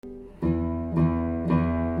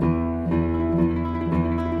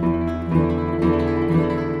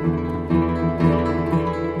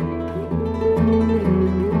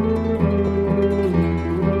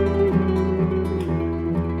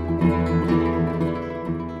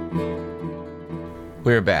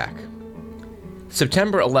We're back.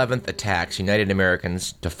 September 11th attacks united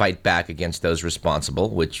Americans to fight back against those responsible,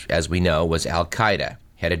 which, as we know, was al-Qaeda,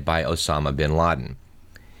 headed by Osama bin Laden.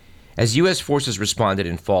 As U.S. forces responded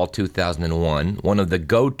in fall 2001, one of the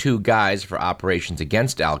go-to guys for operations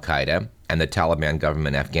against al-Qaeda and the Taliban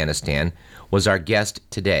government in Afghanistan was our guest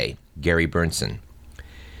today, Gary Berntsen.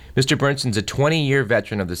 Mr. Berntsen's a 20-year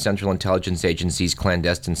veteran of the Central Intelligence Agency's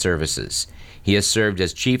clandestine services. He has served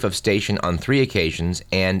as chief of station on 3 occasions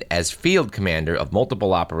and as field commander of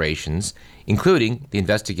multiple operations, including the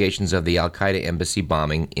investigations of the al-Qaeda embassy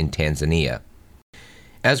bombing in Tanzania.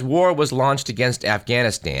 As war was launched against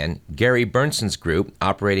Afghanistan, Gary Berntsen's group,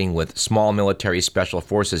 operating with small military special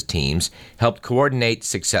forces teams, helped coordinate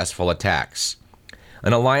successful attacks.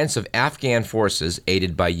 An alliance of Afghan forces,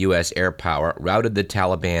 aided by U.S. air power, routed the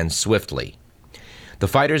Taliban swiftly. The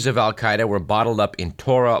fighters of al-Qaeda were bottled up in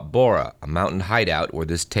Tora Bora, a mountain hideout where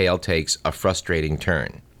this tale takes a frustrating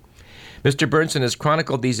turn. Mr. Berntsen has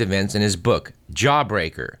chronicled these events in his book,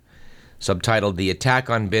 Jawbreaker, subtitled The Attack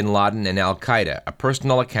on Bin Laden and al-Qaeda, a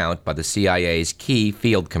personal account by the CIA's key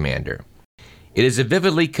field commander. It is a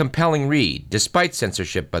vividly compelling read, despite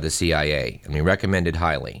censorship by the CIA, and we recommend it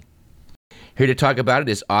highly. Here to talk about it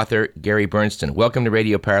is author Gary Berntsen. Welcome to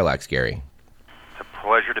Radio Parallax, Gary. It's a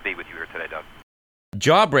pleasure to be with you here today, Doug.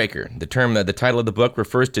 Jawbreaker, the title of the book,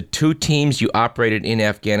 refers to 2 teams you operated in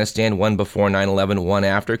Afghanistan, one before 9/11, one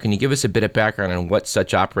after. Can you give us a bit of background on what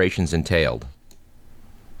such operations entailed?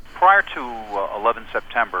 Prior to 11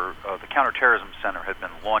 September, the Counterterrorism Center had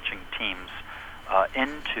been launching teams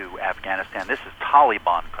into Afghanistan. This is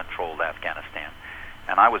Taliban-controlled Afghanistan,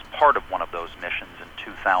 and I was part of one of those missions in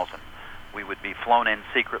 2000. We would be flown in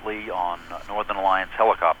secretly on Northern Alliance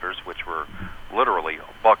helicopters, which were literally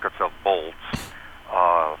buckets of bolts,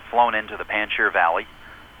 flown into the Panjshir Valley.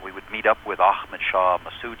 We would meet up with Ahmad Shah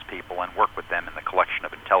Massoud's people and work with them in the collection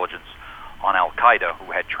of intelligence on al-Qaeda,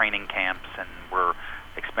 who had training camps and were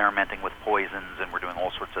experimenting with poisons and were doing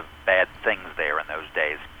all sorts of bad things there in those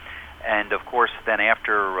days. And of course, then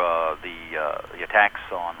after the attacks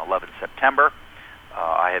on 11 September,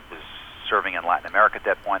 I was serving in Latin America at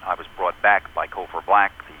that point. I was brought back by Cofer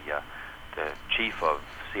Black, the chief of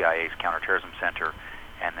CIA's Counterterrorism Center,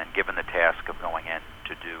 and then given the task of going in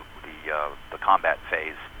to do the combat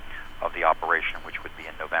phase of the operation, which would be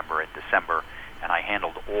in November and December. And I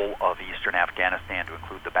handled all of eastern Afghanistan to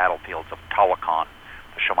include the battlefields of Taloqan,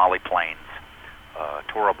 the Shamali Plains,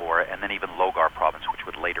 Tora Bora, and then even Logar province, which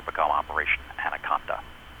would later become Operation Anaconda.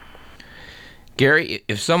 Gary,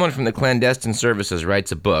 if someone from the clandestine services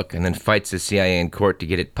writes a book and then fights the CIA in court to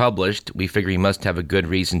get it published, we figure he must have a good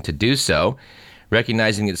reason to do so.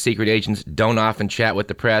 Recognizing that secret agents don't often chat with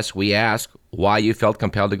the press, we ask why you felt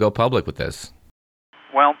compelled to go public with this.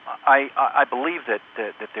 Well, I believe that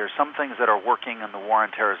there's some things that are working in the war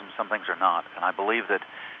on terrorism, some things are not. And I believe that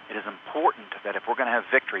it is important that if we're going to have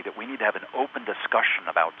victory, that we need to have an open discussion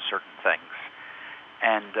about certain things.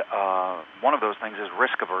 And one of those things is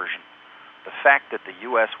risk aversion. The fact that the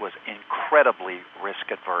U.S. was incredibly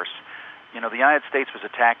risk-averse. You know, the United States was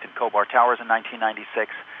attacked in Khobar Towers in 1996.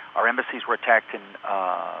 Our embassies were attacked in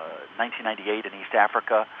 1998 in East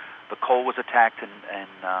Africa. The Cole was attacked in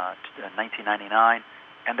 1999,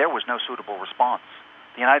 and there was no suitable response.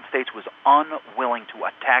 The United States was unwilling to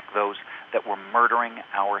attack those that were murdering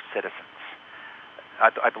our citizens.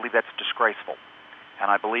 I believe that's disgraceful. And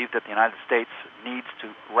I believe that the United States needs to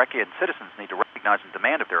and citizens need to recognize and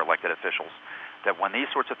demand of their elected officials that when these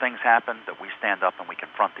sorts of things happen, that we stand up and we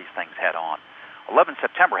confront these things head on. 11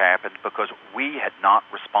 September happened because we had not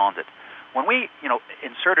responded. When we,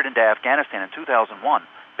 inserted into Afghanistan in 2001,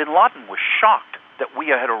 bin Laden was shocked that we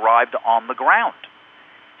had arrived on the ground.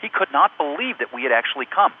 He could not believe that we had actually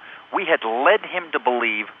come. We had led him to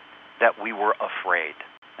believe that we were afraid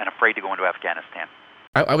to go into Afghanistan.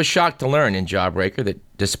 I was shocked to learn in Jawbreaker that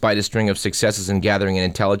despite a string of successes in gathering and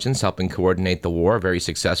intelligence, helping coordinate the war very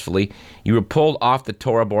successfully, you were pulled off the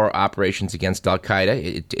Tora Bora operations against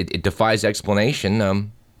al-Qaeda. It defies explanation.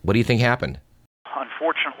 What do you think happened?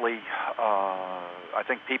 Unfortunately, I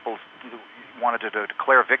think people wanted to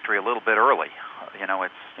declare victory a little bit early. We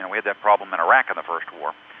had that problem in Iraq in the first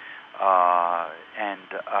war.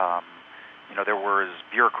 There was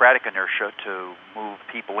bureaucratic inertia to move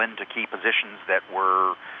people into key positions that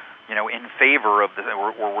were, in favor of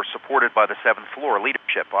or were supported by the seventh floor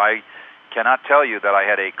leadership. I cannot tell you that I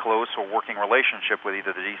had a close or working relationship with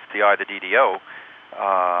either the DCI or the DDO.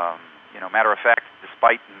 Matter of fact,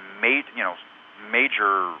 despite major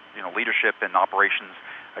leadership and operations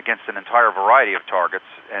against an entire variety of targets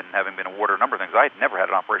and having been awarded a number of things, I had never had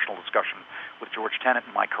an operational discussion with George Tenet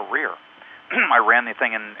in my career. I ran the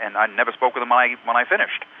thing, and I never spoke with him when I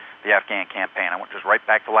finished the Afghan campaign. I went just right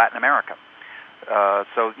back to Latin America.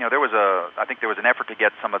 So I think there was an effort to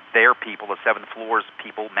get some of their people, the Seventh Floor's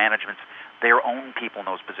people, management's, their own people in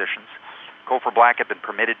those positions. Cofer Black had been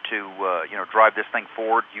permitted to drive this thing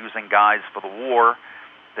forward using guys for the war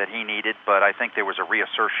that he needed, but I think there was a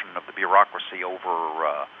reassertion of the bureaucracy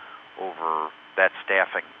over that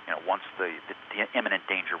staffing. Once the imminent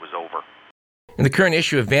danger was over. In the current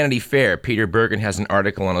issue of Vanity Fair, Peter Bergen has an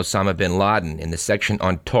article on Osama bin Laden. In the section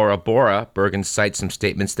on Tora Bora, Bergen cites some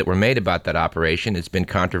statements that were made about that operation. It's been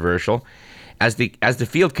controversial. As the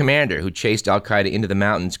field commander who chased al-Qaeda into the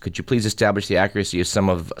mountains, could you please establish the accuracy of some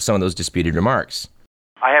of those disputed remarks?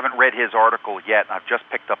 I haven't read his article yet. I've just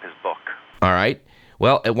picked up his book. All right.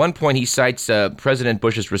 Well, at one point he cites President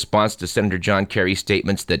Bush's response to Senator John Kerry's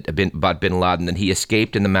statements about bin Laden, that he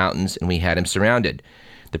escaped in the mountains and we had him surrounded.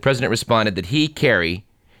 The president responded that he, Kerry,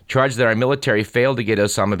 charged that our military failed to get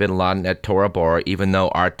Osama bin Laden at Tora Bora, even though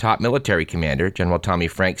our top military commander, General Tommy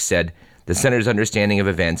Franks, said the senator's understanding of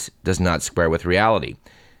events does not square with reality.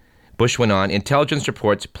 Bush went on, intelligence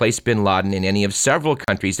reports placed bin Laden in any of several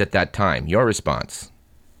countries at that time. Your response?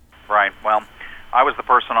 Right. Well, I was the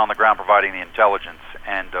person on the ground providing the intelligence,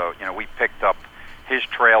 and we picked up his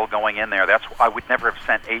trail going in there. I would never have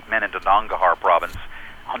sent 8 men into Nangarhar province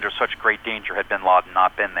under such great danger had bin Laden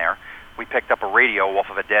not been there. We picked up a radio off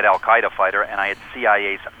of a dead al-Qaeda fighter, and I had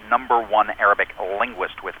CIA's #1 Arabic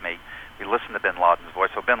linguist with me. We listened to bin Laden's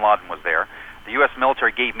voice, so bin Laden was there. The U.S.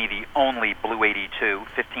 military gave me the only Blue 82,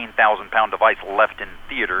 15,000-pound device left in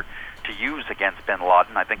theater to use against bin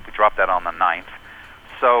Laden. I think we dropped that on the 9th.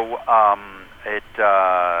 So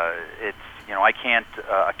I can't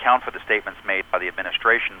account for the statements made by the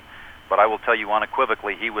administration, but I will tell you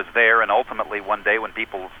unequivocally he was there, and ultimately one day when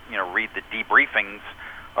people read the debriefings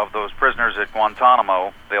of those prisoners at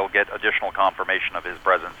Guantanamo, they'll get additional confirmation of his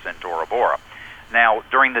presence in Tora Bora. Now,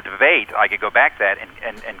 during the debate, I could go back that,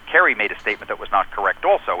 and Kerry made a statement that was not correct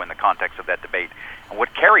also in the context of that debate. And what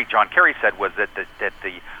John Kerry said was that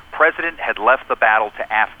the president had left the battle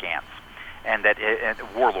to Afghans and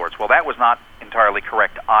warlords. Well, that was not entirely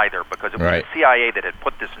correct either, because it was the CIA that had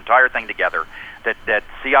put this entire thing together, that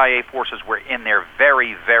CIA forces were in there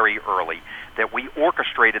very, very early, that we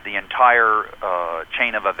orchestrated the entire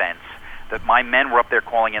chain of events, that my men were up there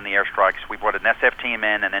calling in the airstrikes. We brought an SF team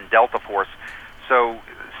in and then Delta Force. So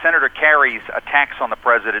Senator Kerry's attacks on the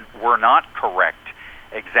president were not correct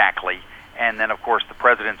exactly. And then, of course, the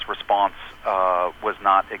president's response was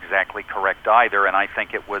not exactly correct either. And I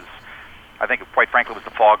think it quite frankly, was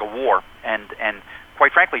the fog of war. And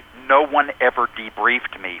quite frankly, no one ever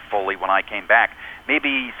debriefed me fully when I came back.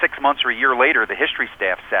 Maybe 6 months or a year later, the history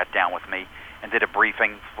staff sat down with me and did a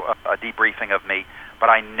debriefing of me. But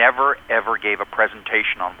I never, ever gave a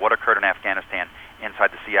presentation on what occurred in Afghanistan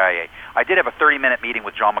inside the CIA. I did have a 30-minute meeting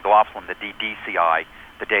with John McLaughlin, the DCI,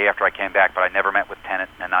 the day after I came back, but I never met with Tenet,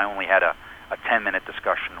 and I only had a 10-minute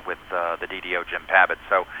discussion with the DDO, Jim Pavitt.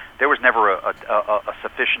 So there was never a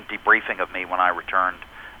sufficient debriefing of me when I returned,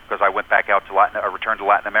 because I went back out to returned to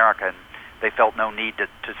Latin America, and they felt no need to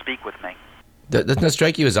speak with me. Doesn't that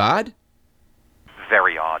strike you as odd?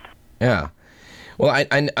 Very odd. Yeah. Well,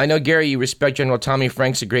 I know, Gary, you respect General Tommy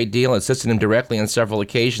Franks a great deal and assisted him directly on several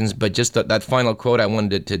occasions, but just that final quote I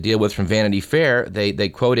wanted to deal with from Vanity Fair, they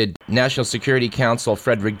quoted National Security Counsel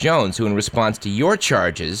Frederick Jones, who in response to your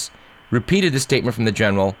charges repeated the statement from the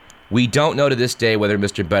general, "We don't know to this day whether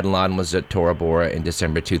Mr. bin Laden was at Tora Bora in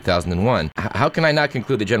December 2001. How can I not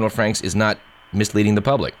conclude that General Franks is not misleading the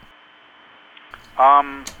public?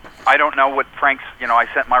 I don't know what Franks, I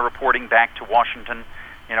sent my reporting back to Washington,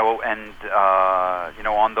 and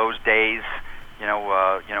on those days, and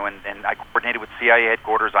I coordinated with CIA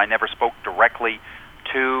headquarters. I never spoke directly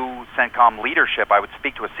to CENTCOM leadership. I would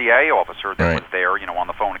speak to a CIA officer that was there, on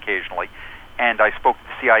the phone occasionally. And I spoke to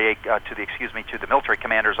the CIA, to the military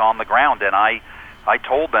commanders on the ground, and I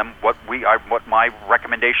told them what my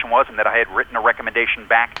recommendation was, and that I had written a recommendation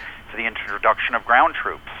back for the introduction of ground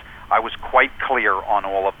troops. I was quite clear on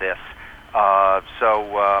all of this.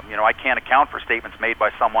 I can't account for statements made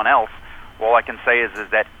by someone else. All I can say is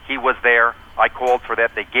that he was there. I called for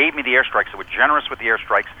that. They gave me the airstrikes. They were generous with the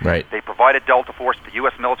airstrikes. Right. They provided Delta Force, the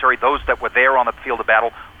U.S. military. Those that were there on the field of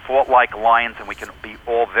battle fought like lions, and we can be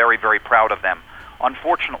all very, very proud of them.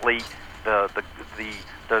 Unfortunately, the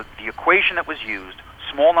equation that was used,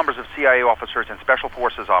 small numbers of CIA officers and special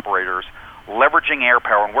forces operators leveraging air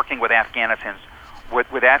power and working with Afghan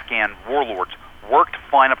warlords, worked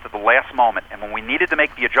fine up to the last moment. And when we needed to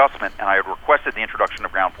make the adjustment, and I had requested the introduction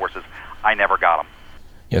of ground forces, I never got them.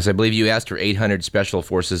 Yes, I believe you asked for 800 special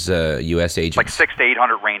forces U.S. agents. Like 600 to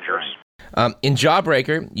 800 Rangers. In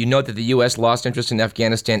Jawbreaker, you note that the U.S. lost interest in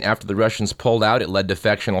Afghanistan after the Russians pulled out. It led to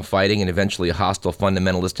factional fighting and eventually a hostile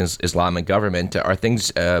fundamentalist Islamic government.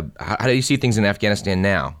 How do you see things in Afghanistan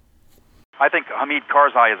now? I think Hamid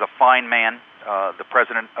Karzai is a fine man. The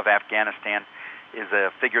president of Afghanistan is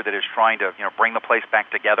a figure that is trying to, bring the place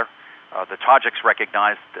back together. The Tajiks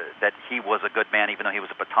recognized that he was a good man, even though he was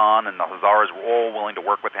a Pathan, and the Hazaras were all willing to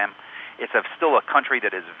work with him. It's still a country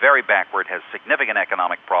that is very backward, has significant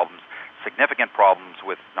economic problems, significant problems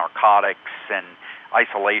with narcotics and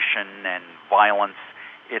isolation and violence.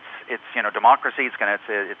 It's democracy.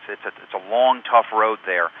 It's a long, tough road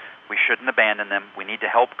there. We shouldn't abandon them. We need to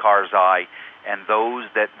help Karzai and those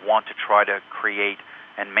that want to try to create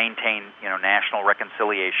and maintain, national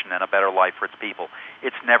reconciliation and a better life for its people.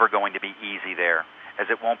 It's never going to be easy there, as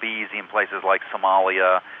it won't be easy in places like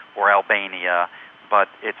Somalia or Albania. But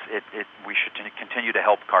we should continue to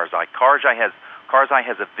help Karzai. Karzai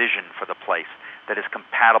has a vision for the place that is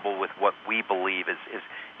compatible with what we believe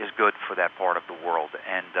is good for that part of the world.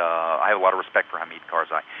 And I have a lot of respect for Hamid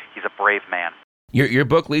Karzai. He's a brave man. Your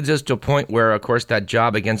book leads us to a point where, of course, that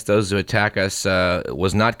job against those who attack us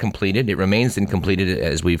was not completed. It remains incompleted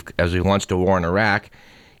as we've launched a war in Iraq.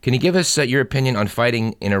 Can you give us your opinion on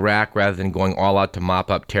fighting in Iraq rather than going all out to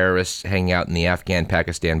mop up terrorists hanging out in the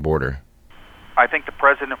Afghan-Pakistan border? I think the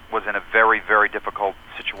president was in a very, very difficult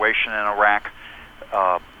situation in Iraq.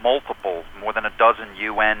 More than a dozen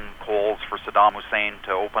UN calls for Saddam Hussein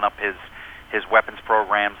to open up his weapons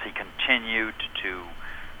programs. He continued to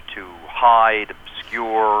hide,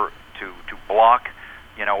 obscure, to block,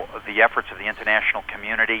 the efforts of the international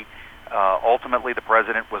community. Ultimately, the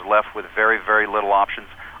president was left with very, very little options.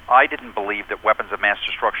 I didn't believe that weapons of mass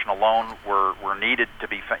destruction alone were needed to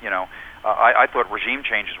be, I thought regime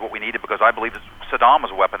change is what we needed, because I believe that Saddam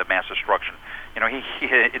was a weapon of mass destruction. He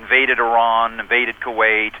invaded Iran, invaded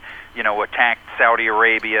Kuwait, attacked Saudi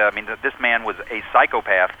Arabia. I mean, this man was a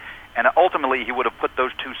psychopath, and ultimately he would have put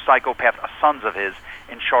those two psychopath sons of his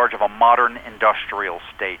in charge of a modern industrial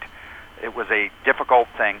state. It was a difficult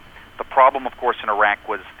thing. The problem, of course, in Iraq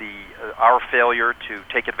was our failure to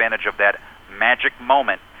take advantage of that magic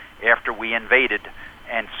moment after we invaded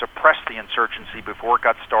and suppress the insurgency before it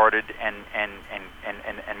got started and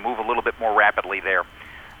move a little bit more rapidly there.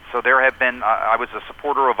 So there have been, I was a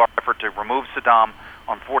supporter of our effort to remove Saddam.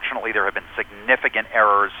 Unfortunately, there have been significant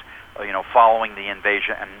errors, following the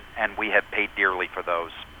invasion, and we have paid dearly for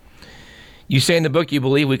those. You say in the book you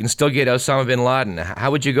believe we can still get Osama bin Laden.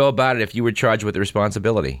 How would you go about it if you were charged with the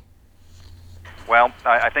responsibility? Well,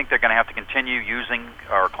 I think they're going to have to continue using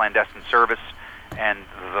our clandestine service and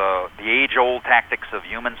the age-old tactics of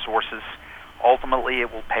human sources. Ultimately,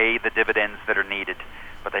 it will pay the dividends that are needed.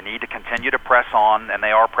 But they need to continue to press on, and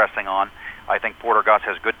they are pressing on. I think Portergos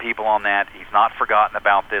has good people on that. He's not forgotten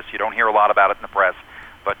about this. You don't hear a lot about it in the press,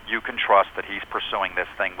 but you can trust that he's pursuing this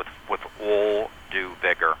thing with all due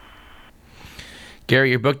vigor.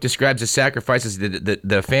 Gary, your book describes the sacrifices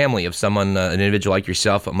the family of someone, an individual like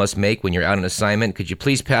yourself, must make when you're out on assignment. Could you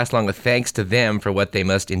please pass along a thanks to them for what they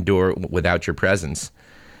must endure without your presence?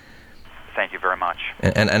 Thank you very much.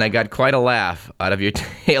 And I got quite a laugh out of your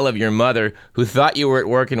tale of your mother, who thought you were at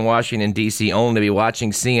work in Washington, D.C., only to be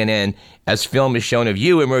watching CNN as film is shown of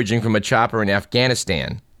you emerging from a chopper in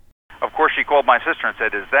Afghanistan. Of course, she called my sister and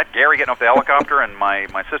said, "Is that Gary getting off the helicopter?" And my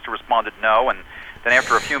sister responded, "No." And then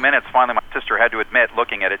after a few minutes, finally my sister had to admit,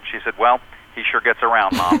 looking at it, she said, "Well, he sure gets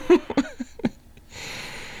around, Mom."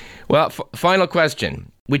 Well, final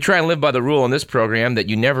question. We try and live by the rule in this program that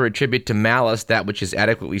you never attribute to malice that which is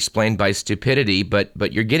adequately explained by stupidity,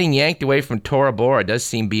 but you're getting yanked away from Tora Bora. It does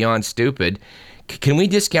seem beyond stupid. Can we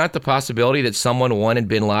discount the possibility that someone wanted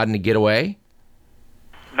bin Laden to get away?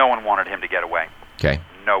 No one wanted him to get away. Okay.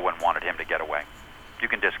 No one wanted him to get away. You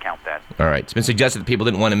can discount that. All right. It's been suggested that people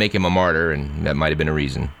didn't want to make him a martyr, and that might have been a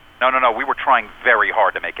reason. No. We were trying very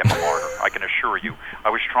hard to make him a martyr. I can assure you. I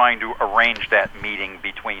was trying to arrange that meeting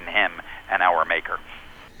between him and our maker.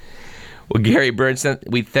 Well, Gary Berntsen,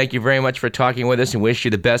 we thank you very much for talking with us and wish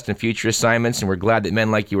you the best in future assignments, and we're glad that men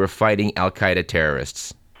like you are fighting al-Qaeda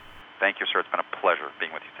terrorists. Thank you, sir. It's been a pleasure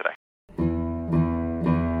being with you today.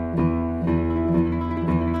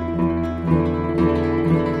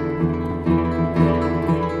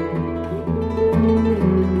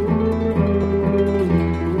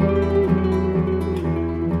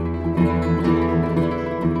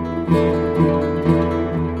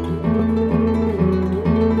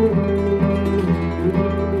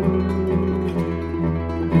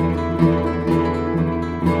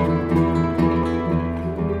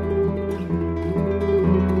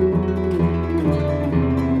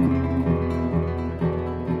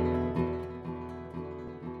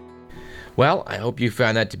 Well, I hope you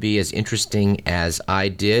found that to be as interesting as I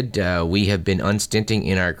did. We have been unstinting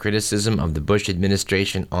in our criticism of the Bush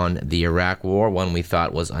administration on the Iraq War, one we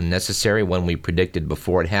thought was unnecessary, one we predicted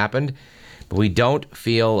before it happened. But we don't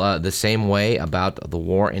feel the same way about the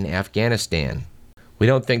war in Afghanistan. We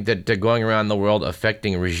don't think that going around the world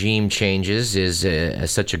affecting regime changes is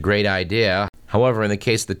such a great idea. However, in the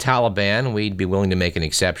case of the Taliban, we'd be willing to make an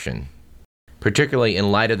exception, particularly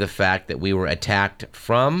in light of the fact that we were attacked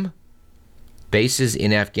from bases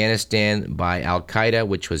in Afghanistan by al-Qaeda,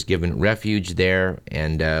 which was given refuge there,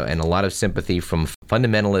 and a lot of sympathy from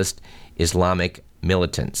fundamentalist Islamic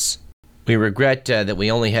militants. We regret that we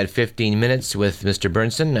only had 15 minutes with Mr.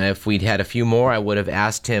 Bernsen. If we'd had a few more, I would have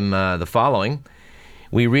asked him the following.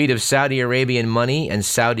 We read of Saudi Arabian money and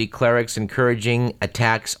Saudi clerics encouraging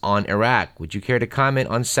attacks on Iraq. Would you care to comment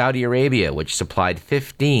on Saudi Arabia, which supplied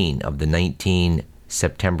 15 of the 19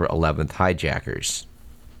 September 11th hijackers?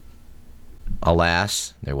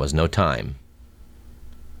 Alas, there was no time.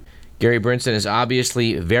 Gary Bernsen is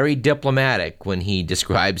obviously very diplomatic when he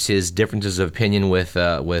describes his differences of opinion with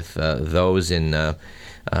those in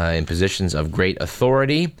positions of great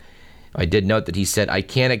authority. I did note that he said, "I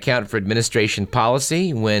can't account for administration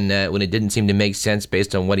policy," when it didn't seem to make sense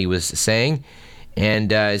based on what he was saying,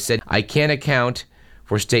 and said, "I can't account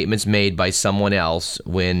for statements made by someone else,"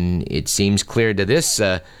 when it seems clear to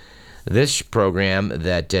this program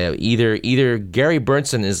that either Gary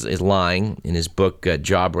Bernsen is lying in his book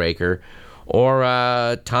Jawbreaker,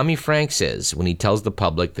 or Tommy Franks is when he tells the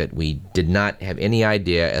public that we did not have any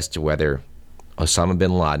idea as to whether Osama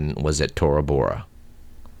bin Laden was at Tora Bora.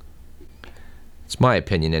 It's my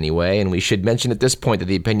opinion anyway, and we should mention at this point that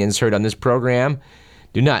the opinions heard on this program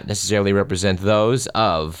do not necessarily represent those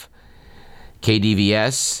of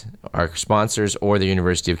KDVS, our sponsors, or the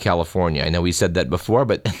University of California. I know we said that before,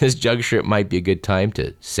 but this juncture it might be a good time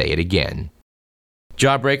to say it again.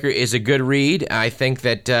 Jawbreaker is a good read. I think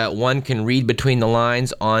that one can read between the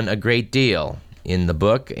lines on a great deal in the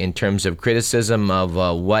book in terms of criticism of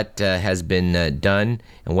what has been done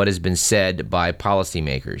and what has been said by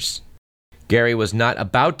policymakers. Gary was not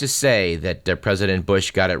about to say that President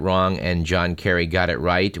Bush got it wrong and John Kerry got it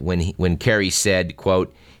right when Kerry said,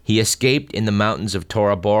 quote, "He escaped in the mountains of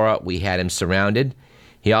Tora Bora. We had him surrounded."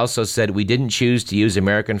 He also said, "We didn't choose to use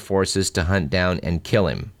American forces to hunt down and kill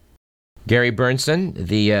him." Gary Bernsen,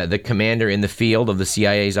 the commander in the field of the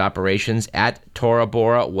CIA's operations at Tora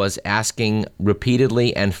Bora, was asking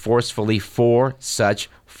repeatedly and forcefully for such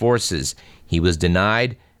forces. He was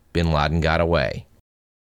denied. Bin Laden got away.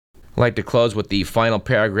 I'd like to close with the final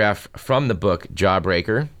paragraph from the book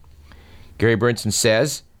Jawbreaker. Gary Bernsen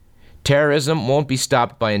says, "Terrorism won't be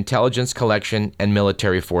stopped by intelligence collection and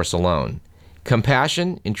military force alone.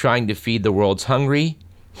 Compassion in trying to feed the world's hungry,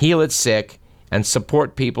 heal its sick, and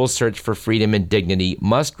support people's search for freedom and dignity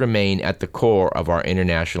must remain at the core of our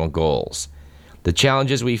international goals. The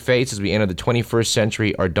challenges we face as we enter the 21st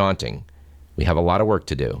century are daunting. We have a lot of work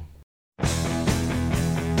to do."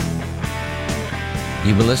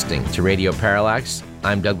 You've been listening to Radio Parallax.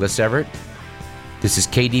 I'm Douglas Everett. This is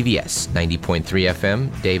KDVS 90.3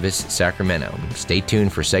 FM, Davis, Sacramento. Stay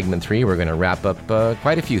tuned for segment 3. We're going to wrap up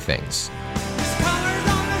quite a few things.